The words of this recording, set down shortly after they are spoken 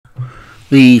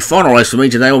The final race for me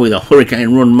today will be the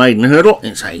Hurricane Run maiden hurdle.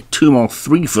 It's a 2 mile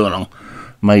 3 furlong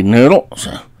maiden hurdle,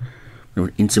 so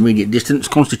intermediate distance.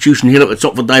 Constitution Hill at the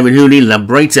top for David Hooley,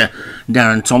 Labrator,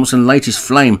 Darren Thompson, Latest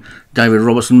Flame, David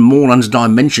Robertson, Moreland's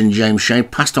Dimension, James Shea,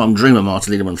 Pastime Dreamer,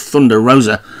 Martin Liederman, Thunder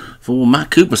Rosa for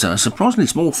Matt Cooper. So a surprisingly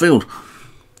small field.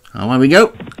 Away we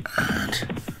go.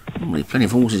 And probably plenty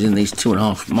of horses in these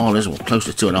 2.5 milers, or close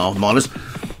to 2.5 milers.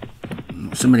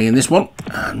 Not so many in this one.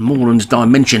 And Moreland's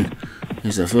Dimension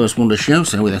is the first one to show,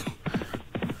 so with a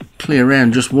clear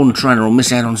round, just one trainer will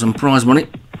miss out on some prize money.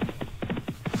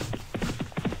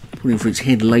 Putting for its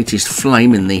head Latest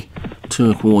Flame in the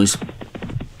turquoise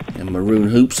and maroon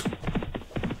hoops.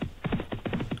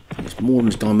 It's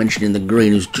Moreland's Dimension in the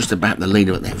green, who's just about the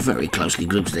leader, but they're very closely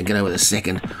grouped as they get over the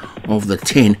second of the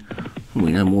 10.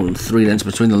 We know more than 3 lengths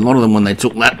between a lot of them when they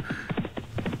took that.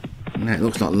 Now it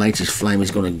looks like Latest Flame is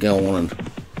going to go on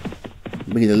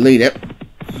and be the leader.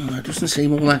 It doesn't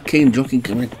seem all that keen. Jockey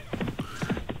coming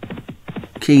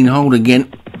keen hold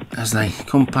again as they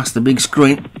come past the big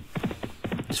screen.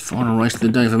 It's final race of the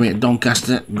day for me at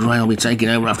Doncaster. Gray will be taking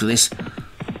over after this.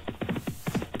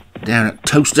 Down at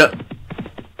Toaster,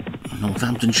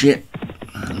 Northamptonshire.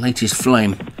 Latest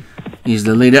Flame is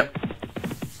the leader.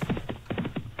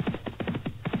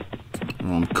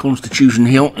 We're on Constitution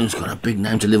Hill, who's got a big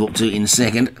name to live up to, in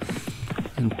second.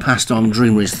 And Pastime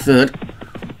Dreamer is third.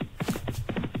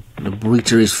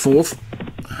 Labrator is fourth.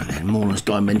 And then Moreland's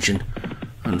Dimension.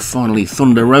 And finally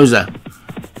Thunder Rosa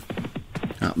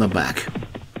at the back.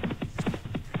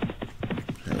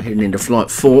 So heading into flight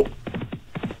 4.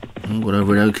 Got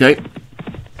over it okay.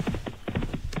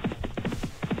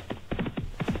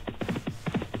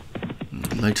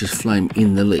 Latest Flame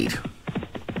in the lead.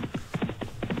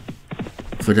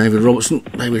 For David Robertson,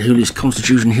 David Hooley's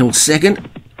Constitution Hill second.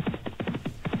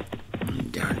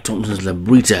 And Darren Thompson's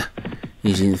Labrator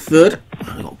is in third.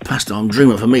 I've got Pastime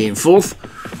Dreamer for me in fourth.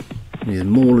 With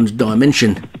Moreland's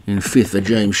Dimension in fifth for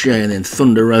James Shea, and then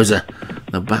Thunder Rosa,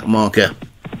 the back marker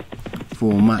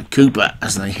for Matt Cooper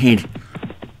as they head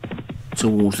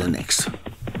towards the next.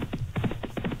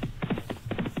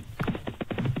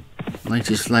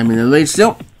 Latest Flame in the lead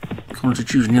still.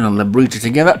 Constitution Hill and Labrator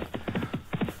together.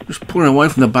 Just pulling away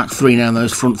from the back 3 now,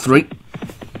 those front 3.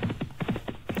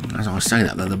 As I say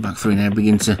that though, the back 3 now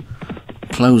begin to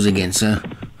close again, so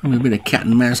a bit of cat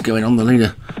and mouse going on. The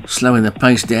leader slowing the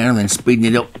pace down and then speeding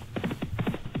it up.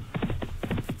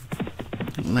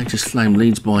 Latest Flame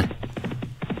leads by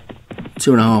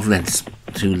 2.5 lengths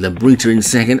to Labrator in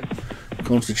second.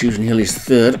 Constitution Hill is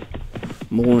third.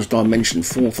 Moreland's Dimension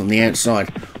fourth on the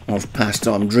outside of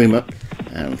Pastime Dreamer,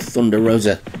 and Thunder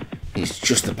Rosa is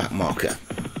just the back marker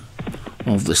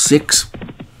of the 6.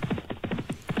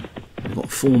 We've got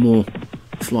 4 more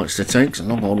flights to take, so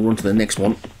I'll run to the next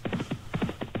one.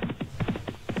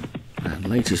 And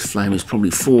Latest Flame is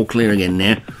probably 4 clear again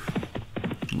now.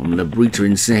 On Labrator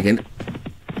in second.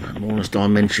 And Moreland's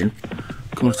Dimension,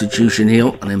 Constitution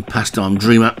Hill, and then Pastime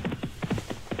Dreamer.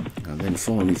 And then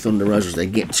finally Thunder Rosa as they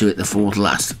get to it, the 4th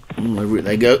last. Over it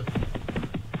they go.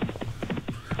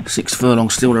 6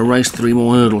 furlongs still to race, 3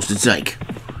 more hurdles to take.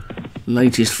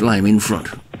 Latest Flame in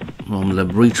front. On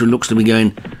Labrator looks to be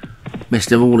going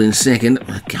best of all in second.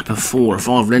 A gap of 4 or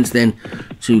 5 lengths then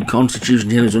to Constitution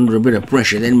Hill, is under a bit of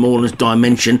pressure. Then Moreland's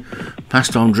Dimension.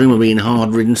 Pastime Dreamer being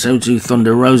hard ridden, so too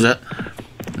Thunder Rosa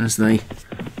as they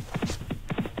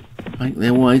make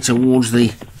their way towards the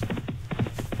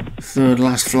 3rd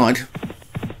last flight.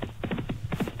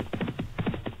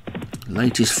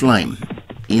 Latest Flame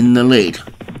in the lead.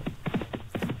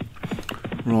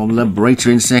 Rob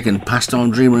Labrator in second.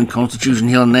 Pastime Dreamer and Constitution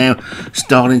Hill now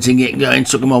starting to get going.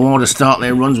 Took them a while to start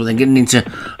their runs, but they're getting into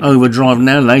overdrive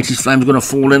now. Latest Flame's got a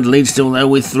 4-length lead still though,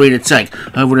 with 3 to take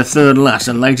over the 3rd last,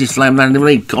 and Latest Flame landing in the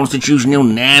lead. Constitution Hill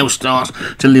now starts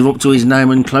to live up to his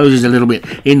name and closes a little bit.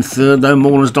 In third though,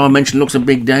 Moreland's Dimension looks a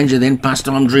big danger. Then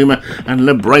Pastime Dreamer and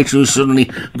Labrator, who's suddenly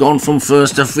gone from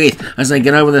 1st to 5th as they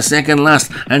get over the 2nd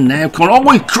last. And now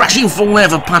crashing full there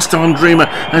for Pastime Dreamer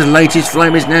as Latest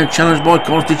Flame is now challenged by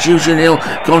Constitution Hill.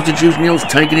 Constitution Hill's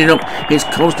taking it up. It's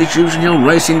Constitution Hill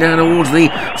racing down towards the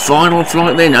final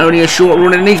flight then. Only a short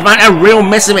run and he's made a real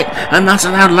mess of it. And that's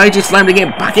allowed Latest Flame to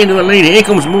get back into the lead. Here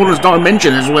comes Moreland's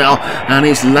Dimension as well. And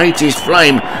it's Latest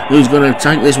Flame who's going to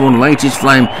take this one. Latest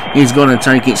Flame is going to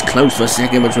take it close for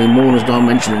second between Moreland's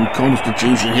Dimension and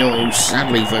Constitution Hill, who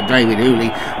sadly for David Hooley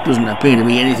doesn't appear to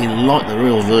be anything like the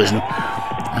real version.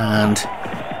 And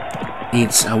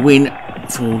it's a win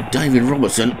for David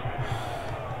Robertson.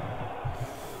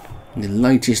 The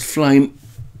Latest Flame.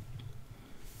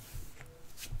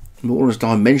 Moreland's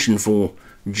Dimension for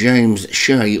James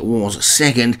Shea was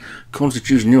second.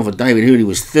 Constitution Hill for David Hooley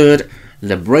was third.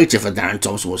 Liberator for Darren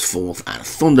Thompson was fourth. And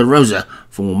Thunder Rosa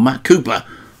for Matt Cooper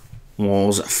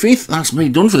was fifth. That's me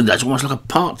done for the day. It's almost like a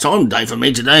part-time day for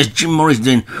me today, as Jim Morris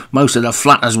doing most of the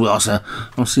flat as well. So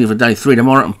I'll see you for day 3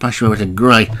 tomorrow and pass you over to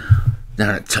Gray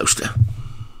down at Toaster.